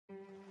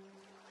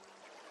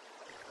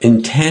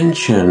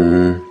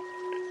intention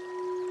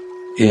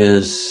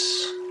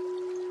is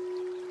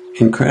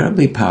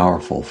incredibly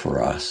powerful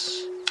for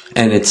us.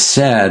 And it's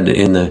said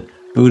in the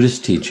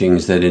Buddhist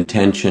teachings that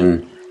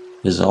intention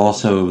is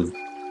also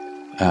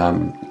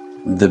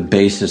the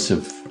basis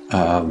of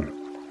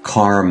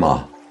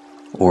karma,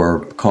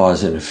 or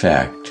cause and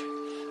effect.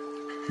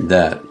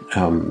 That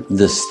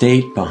the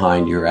state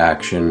behind your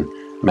action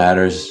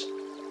matters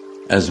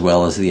as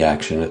well as the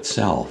action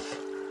itself.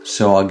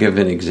 So I'll give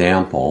an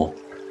example.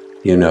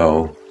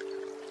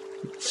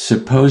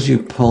 Suppose you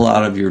pull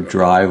out of your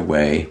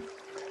driveway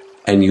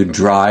and you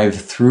drive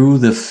through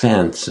the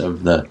fence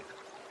of the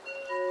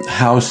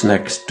house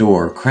next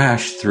door,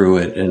 crash through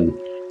it and,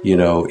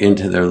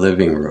 into their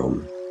living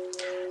room.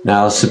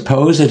 Now,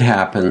 suppose it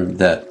happened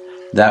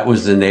that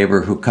was the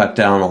neighbor who cut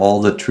down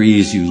all the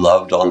trees you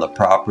loved on the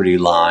property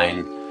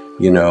line,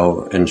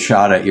 and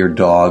shot at your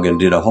dog and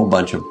did a whole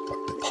bunch of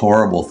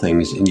horrible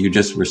things, and you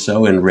just were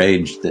so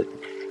enraged that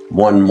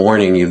one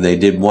morning they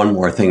did one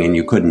more thing and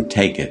you couldn't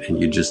take it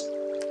and you just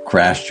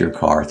crashed your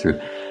car through.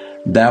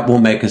 That will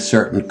make a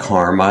certain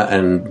karma,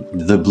 and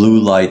the blue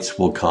lights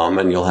will come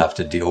and you'll have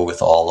to deal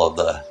with all of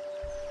the,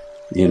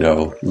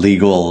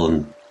 legal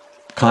and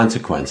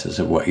consequences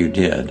of what you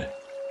did.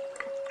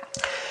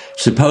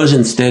 Suppose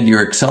instead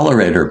your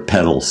accelerator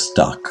pedal's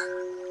stuck.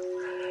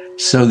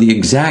 So the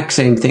exact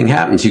same thing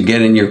happens. You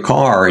get in your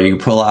car and you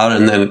pull out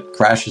and then it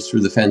crashes through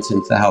the fence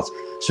into the house.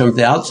 So from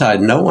the outside,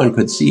 no one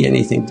could see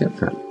anything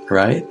different,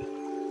 right?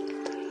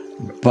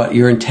 But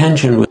your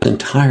intention was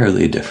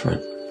entirely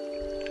different.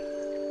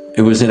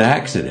 It was an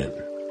accident,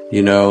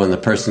 and the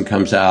person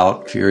comes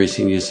out furious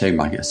and you say,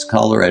 my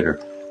accelerator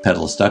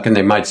pedal's stuck, and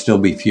they might still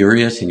be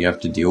furious and you have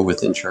to deal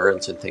with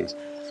insurance and things.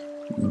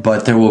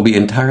 But there will be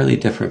entirely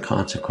different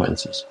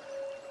consequences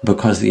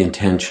because the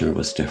intention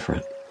was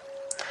different.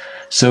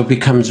 So it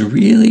becomes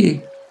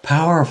really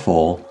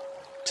powerful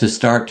to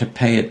start to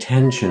pay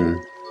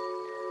attention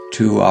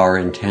to our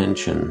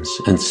intentions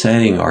and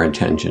setting our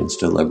intentions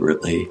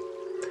deliberately.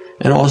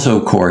 And also,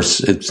 of course,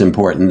 it's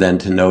important then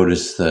to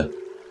notice the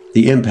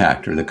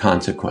impact or the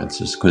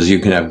consequences, because you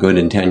can have good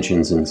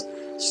intentions and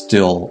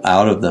still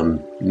out of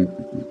them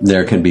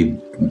there can be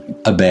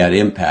a bad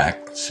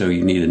impact. So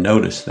you need to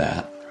notice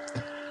that.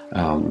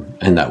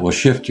 And that will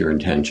shift your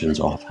intentions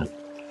often.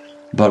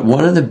 But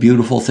one of the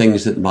beautiful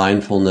things that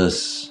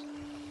mindfulness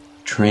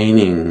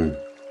training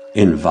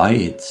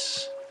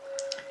invites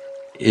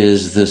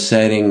is the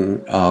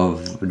setting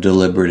of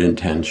deliberate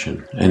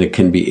intention. And it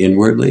can be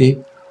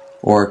inwardly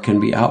or it can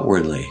be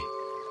outwardly.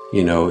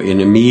 In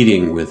a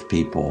meeting with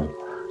people,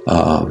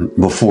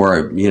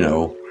 before,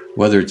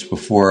 whether it's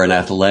before an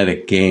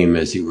athletic game,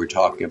 as you were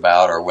talking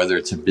about, or whether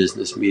it's a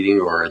business meeting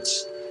or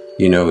it's,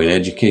 in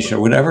education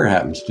or whatever it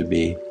happens to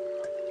be.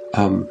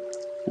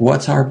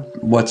 What's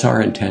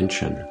our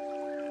intention?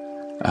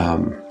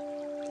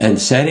 And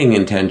setting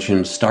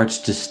intention starts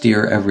to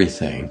steer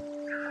everything.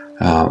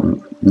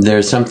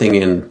 There's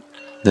something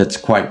that's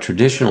quite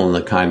traditional in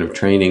the kind of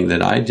training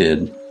that I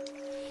did,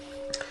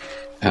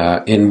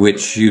 in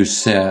which you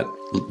set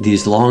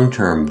these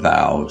long-term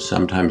vows.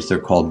 Sometimes they're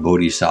called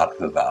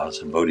bodhisattva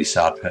vows. A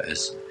bodhisattva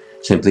is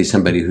simply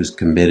somebody who's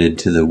committed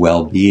to the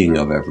well-being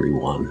of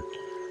everyone.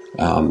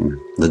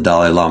 The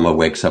Dalai Lama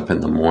wakes up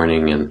in the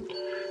morning and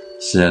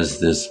says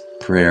this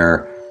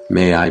prayer,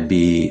 may I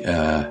be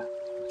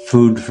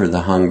food for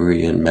the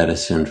hungry and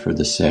medicine for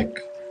the sick.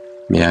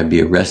 May I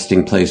be a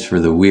resting place for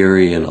the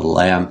weary and a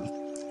lamp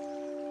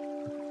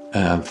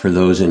for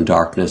those in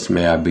darkness.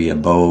 May I be a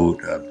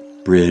boat, a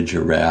bridge,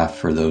 a raft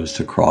for those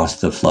to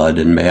cross the flood.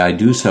 And may I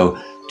do so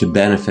to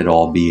benefit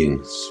all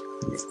beings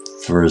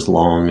for as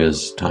long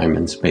as time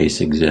and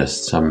space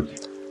exist. Some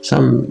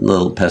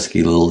little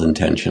pesky little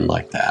intention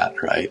like that,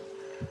 right?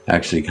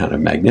 Actually kind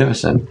of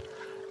magnificent.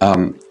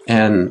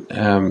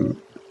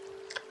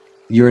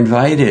 You're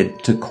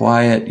invited to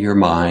quiet your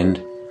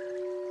mind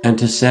and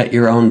to set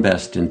your own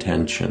best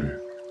intention.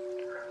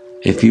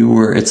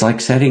 It's like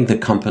setting the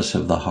compass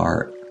of the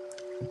heart.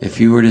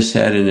 If you were to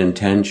set an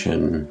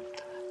intention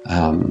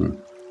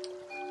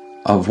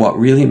of what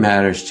really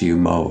matters to you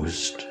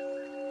most,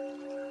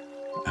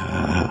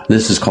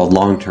 this is called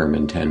long-term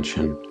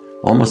intention,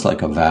 almost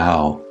like a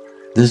vow.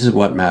 This is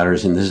what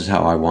matters and this is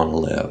how I want to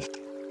live.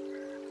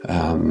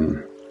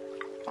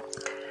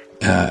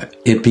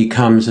 It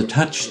becomes a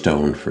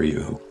touchstone for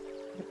you.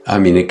 I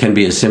mean, it can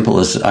be as simple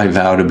as I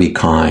vow to be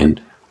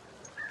kind,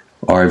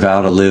 or I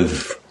vow to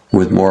live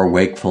with more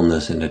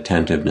wakefulness and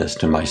attentiveness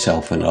to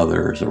myself and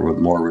others, or with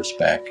more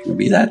respect. It can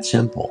be that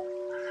simple.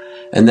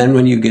 And then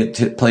when you get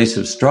to a place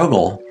of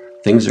struggle,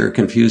 things are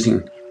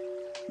confusing,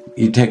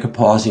 you take a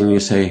pause and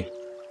you say,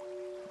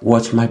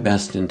 what's my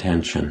best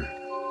intention?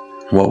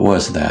 What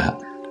was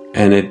that?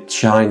 And it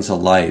shines a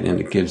light and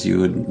it gives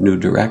you a new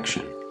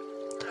direction.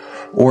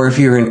 Or if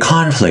you're in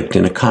conflict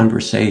in a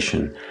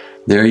conversation,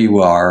 there you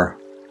are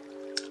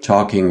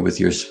talking with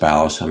your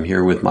spouse. I'm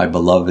here with my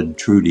beloved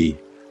Trudy,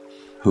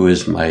 who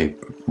is my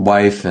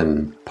wife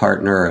and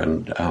partner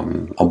and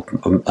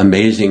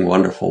amazing,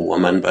 wonderful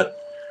woman.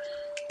 But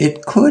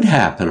it could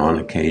happen on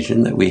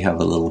occasion that we have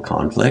a little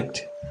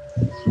conflict,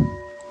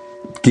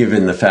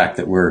 given the fact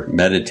that we're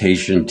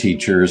meditation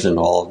teachers and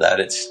all of that.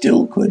 It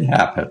still could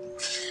happen.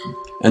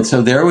 And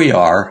so there we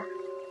are.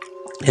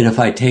 And if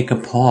I take a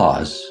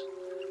pause,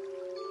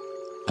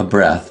 a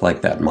breath,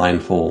 like that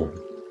mindful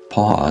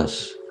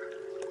pause,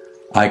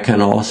 I can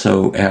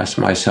also ask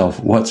myself,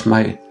 what's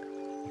my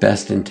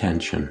best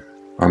intention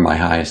or my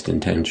highest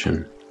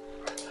intention?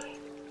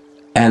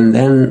 And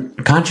then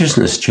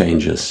consciousness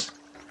changes.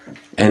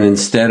 And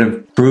instead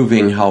of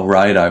proving how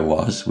right I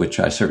was, which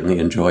I certainly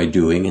enjoy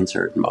doing in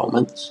certain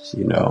moments,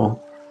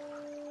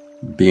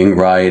 being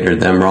right or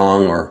them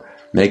wrong, or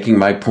making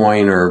my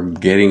point, or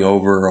getting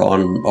over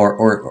on,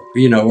 or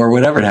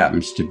whatever it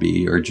happens to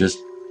be, or just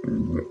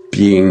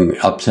being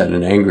upset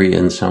and angry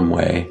in some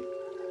way,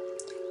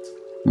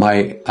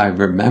 I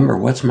remember,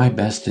 what's my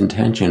best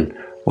intention?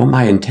 Well,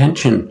 my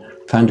intention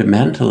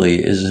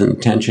fundamentally is an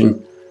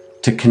intention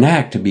to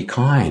connect, to be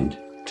kind,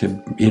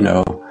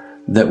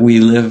 that we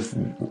live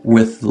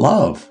with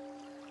love,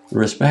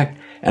 respect.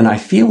 And I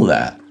feel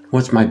that.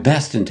 What's my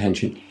best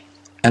intention?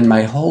 And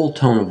my whole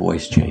tone of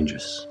voice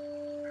changes.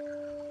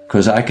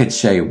 Because I could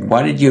say,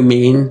 what did you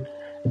mean?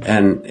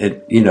 And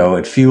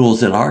it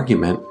fuels an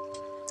argument.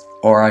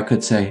 Or I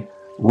could say,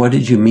 what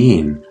did you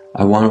mean?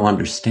 I want to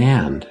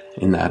understand,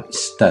 in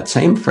that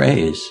same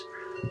phrase,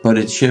 but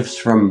it shifts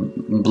from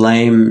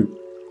blame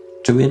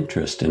to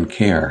interest and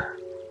care.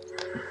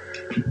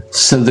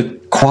 So the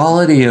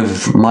quality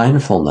of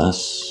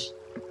mindfulness,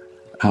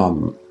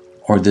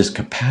 or this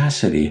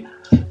capacity,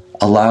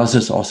 allows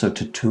us also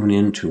to tune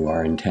into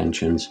our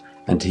intentions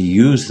and to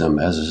use them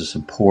as a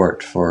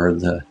support for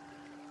the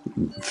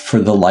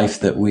life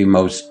that we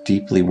most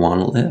deeply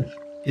want to live.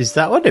 Is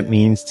that what it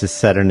means to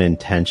set an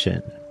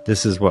intention?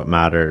 This is what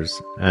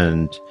matters,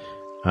 and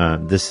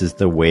this is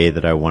the way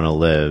that I want to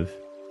live.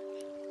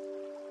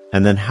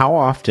 And then how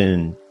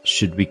often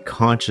should we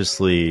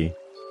consciously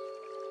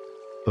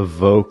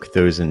evoke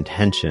those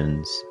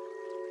intentions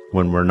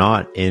when we're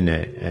not in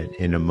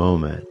a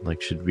moment?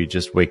 Like, should we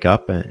just wake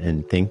up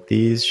and think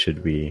these?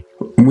 Should we?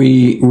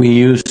 We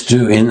used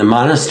to, in the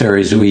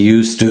monasteries, we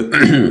used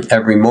to,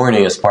 every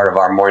morning as part of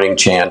our morning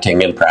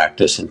chanting and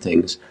practice and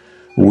things,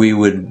 we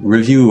would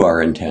review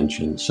our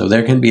intentions. So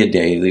there can be a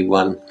daily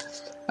one.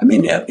 I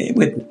mean,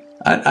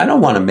 I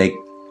don't want to make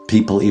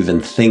people even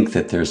think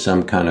that there's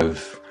some kind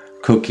of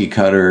cookie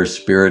cutter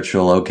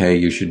spiritual, okay,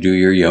 you should do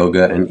your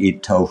yoga and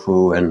eat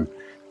tofu and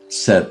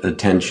set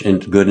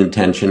good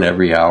intention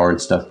every hour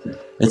and stuff.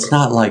 It's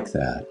not like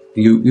that.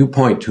 You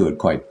point to it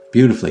quite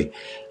beautifully.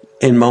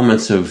 In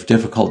moments of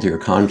difficulty or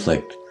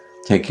conflict,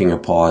 taking a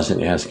pause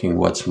and asking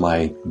what's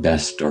my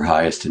best or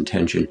highest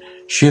intention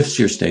shifts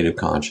your state of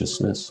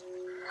consciousness.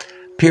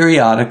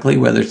 Periodically,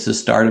 whether it's the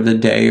start of the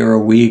day or a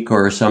week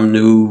or some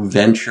new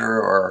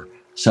venture or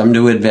some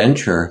new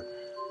adventure,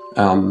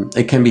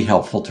 it can be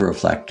helpful to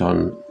reflect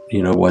on,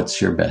 what's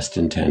your best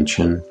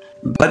intention.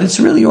 But it's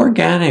really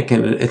organic,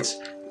 and it's,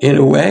 in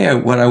a way,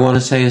 what I want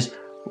to say is,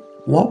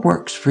 what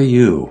works for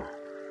you?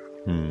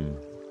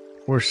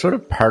 We're sort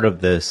of part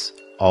of this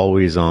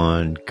always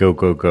on, go,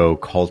 go, go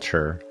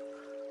culture.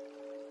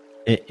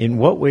 In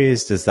what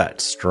ways does that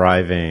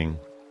striving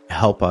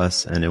help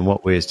us, and in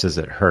what ways does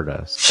it hurt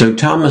us? So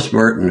Thomas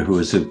Merton, who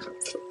is a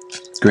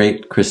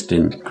great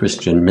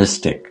Christian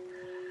mystic,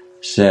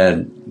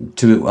 said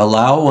to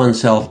allow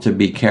oneself to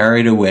be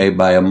carried away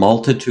by a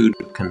multitude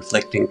of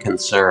conflicting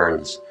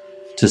concerns,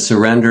 to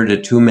surrender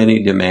to too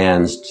many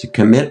demands, to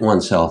commit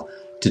oneself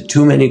to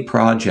too many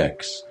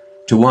projects,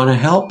 to want to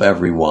help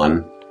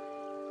everyone,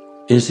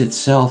 is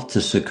itself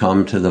to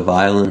succumb to the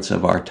violence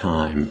of our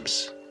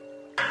times.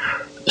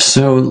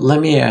 So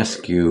let me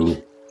ask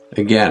you,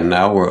 again,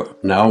 now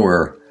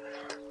we're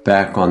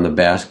back on the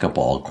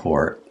basketball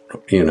court,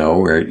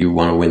 where you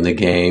want to win the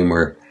game,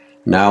 or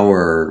now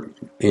we're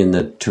in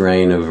the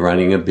terrain of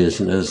running a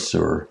business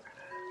or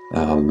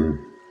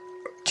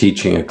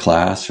teaching a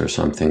class or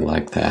something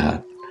like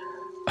that.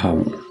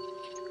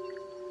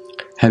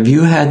 Have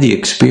you had the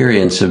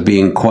experience of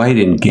being quite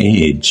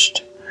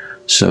engaged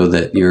so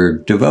that you're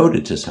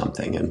devoted to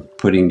something and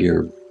putting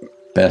your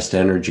best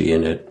energy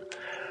in it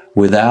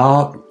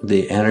without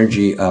the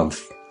energy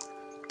of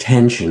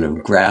tension,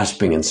 of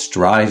grasping and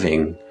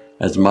striving,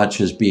 as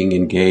much as being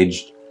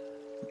engaged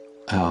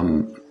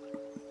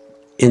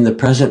in the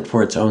present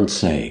for its own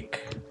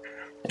sake?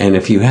 And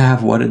if you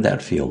have, what did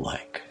that feel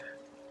like?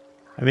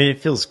 I mean, it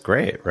feels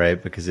great,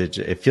 right? Because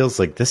it feels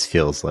like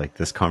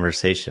this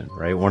conversation,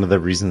 right? One of the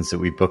reasons that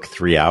we book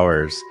 3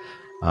 hours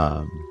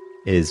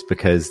is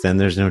because then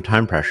there's no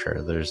time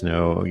pressure.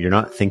 You're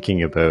not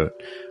thinking about,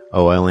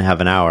 oh, I only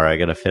have an hour, I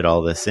got to fit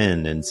all this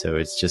in. And so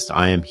it's just,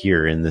 I am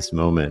here in this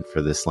moment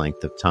for this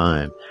length of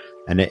time.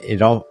 And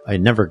it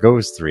never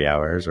goes 3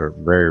 hours, or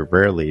very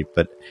rarely,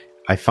 but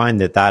I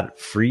find that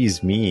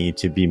frees me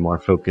to be more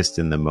focused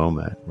in the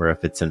moment, where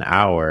if it's an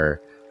hour,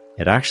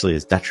 it actually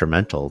is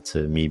detrimental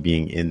to me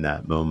being in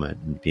that moment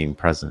and being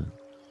present.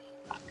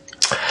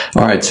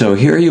 All right. So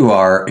here you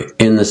are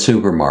in the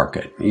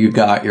supermarket. You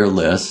got your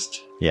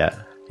list.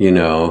 Yeah.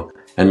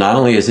 And And not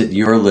only is it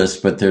your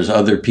list, but there's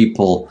other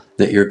people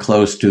that you're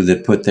close to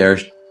that put their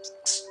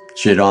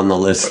shit on the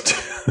list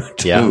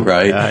too,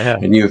 right? Yeah.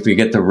 And if you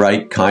get the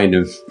right kind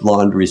of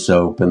laundry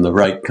soap and the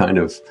right kind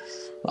of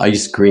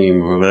ice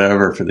cream or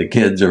whatever for the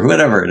kids or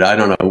whatever, I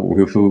don't know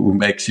who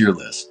makes your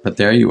list, but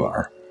there you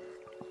are.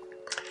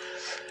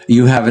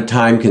 You have a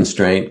time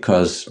constraint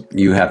because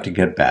you have to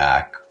get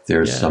back.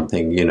 There's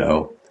something,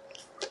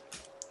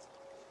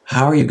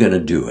 how are you going to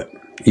do it?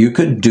 You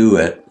could do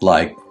it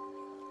like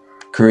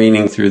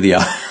careening through the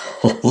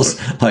aisles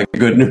like a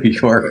good New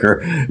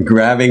Yorker,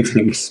 grabbing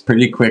things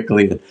pretty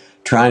quickly and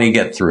trying to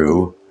get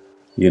through,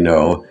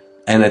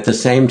 and at the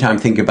same time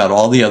think about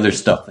all the other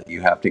stuff that you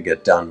have to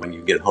get done when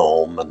you get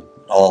home and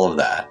all of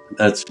that.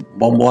 That's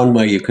one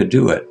way you could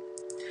do it.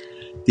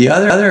 The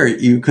other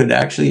you could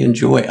actually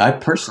enjoy. I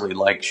personally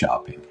like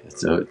shopping.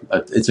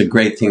 It's a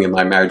great thing in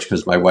my marriage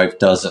because my wife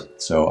doesn't.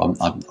 So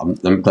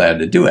I'm glad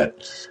to do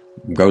it,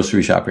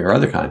 grocery shopping or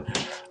other kind.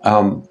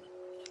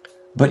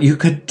 But you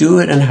could do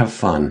it and have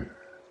fun.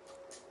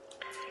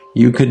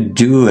 You could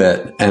do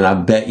it, and I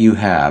bet you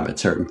have at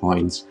certain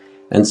points,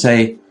 and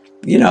say,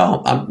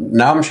 now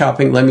I'm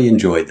shopping. Let me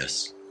enjoy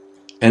this.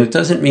 And it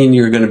doesn't mean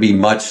you're going to be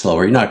much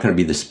slower. You're not going to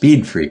be the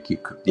speed freak,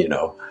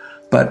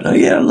 But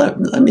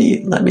let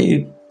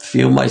me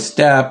feel my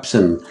steps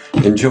and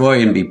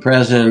enjoy and be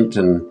present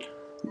and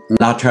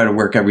not try to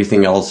work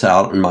everything else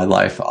out in my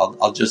life.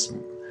 I'll just,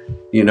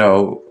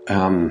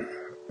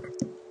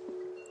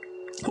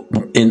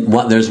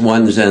 there's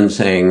one Zen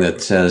saying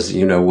that says,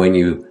 when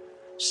you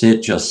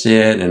sit, just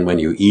sit, and when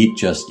you eat,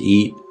 just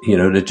eat.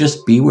 To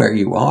just be where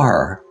you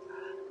are,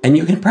 and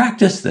you can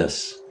practice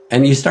this,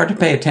 and you start to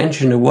pay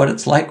attention to what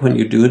it's like when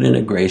you do it in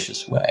a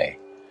gracious way.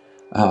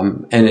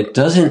 And it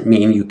doesn't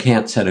mean you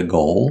can't set a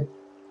goal.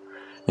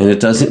 And it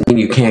doesn't mean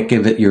you can't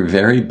give it your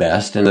very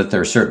best and that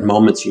there are certain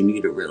moments you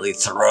need to really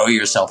throw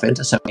yourself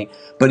into something.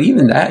 But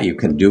even that, you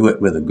can do it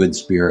with a good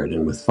spirit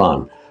and with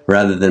fun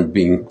rather than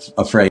being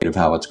afraid of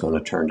how it's going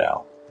to turn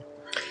out.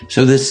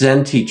 So this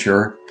Zen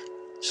teacher,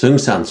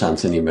 Seung-san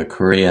Sansanim, a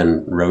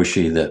Korean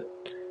Roshi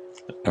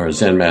or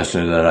Zen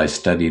master that I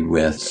studied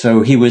with.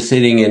 So he was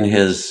sitting in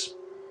his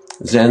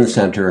Zen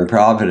center in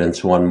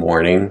Providence one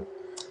morning,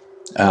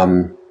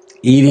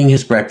 eating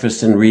his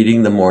breakfast and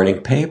reading the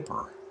morning paper.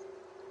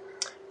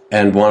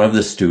 And one of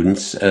the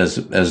students,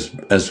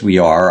 as we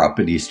are,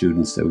 uppity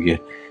students that we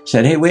get,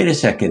 said, "Hey, wait a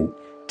second.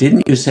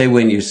 Didn't you say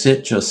when you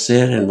sit, just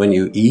sit, and when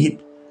you eat,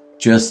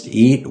 just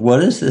eat?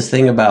 What is this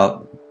thing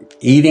about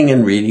eating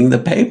and reading the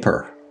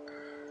paper?"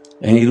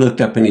 And he looked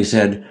up and he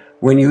said,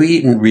 "When you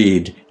eat and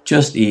read,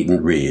 just eat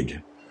and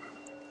read."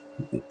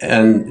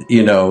 And,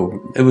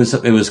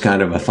 it was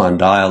kind of a fun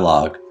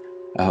dialogue.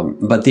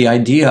 But the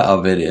idea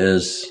of it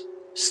is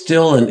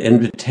still an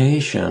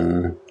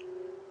invitation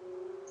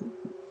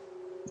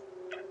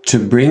to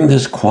bring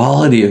this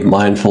quality of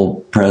mindful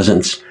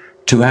presence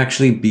to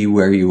actually be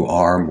where you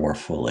are more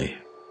fully.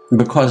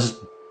 Because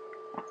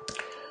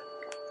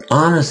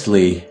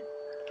honestly,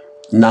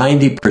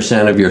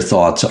 90% of your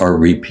thoughts are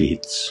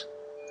repeats.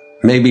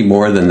 Maybe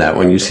more than that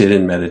when you sit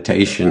in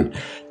meditation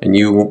and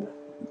you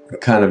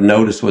kind of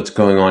notice what's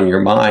going on in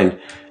your mind.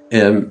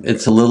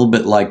 It's a little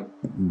bit like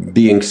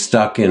being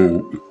stuck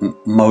in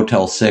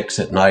Motel 6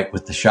 at night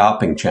with the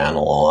shopping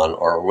channel on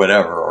or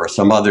whatever, or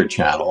some other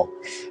channel.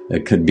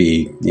 It could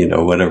be,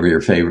 whatever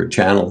your favorite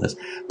channel is.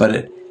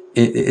 But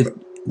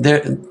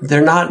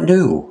they're not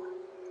new.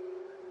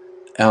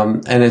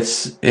 And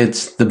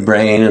it's the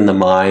brain and the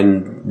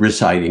mind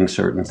reciting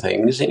certain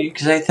things. And you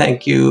can say,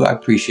 thank you, I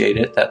appreciate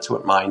it. That's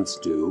what minds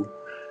do.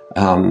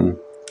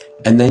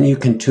 And then you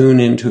can tune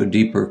into a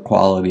deeper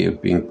quality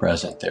of being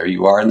present. There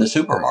you are in the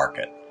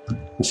supermarket.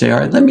 And say, all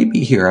right, let me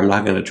be here. I'm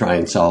not going to try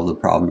and solve the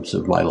problems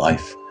of my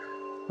life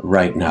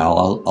right now.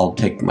 I'll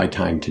take my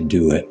time to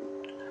do it.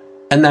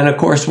 And then, of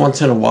course,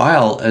 once in a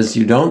while, as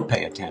you don't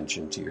pay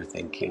attention to your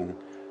thinking,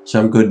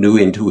 some good new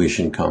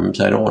intuition comes.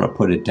 I don't want to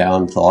put it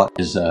down. Thought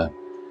is a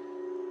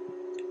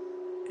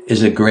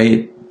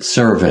great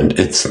servant.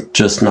 It's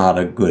just not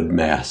a good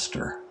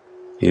master.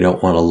 You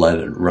don't want to let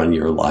it run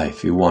your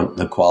life. You want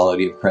the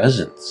quality of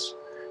presence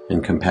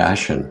and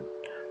compassion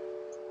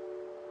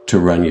to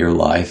run your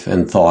life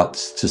and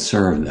thoughts to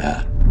serve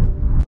that.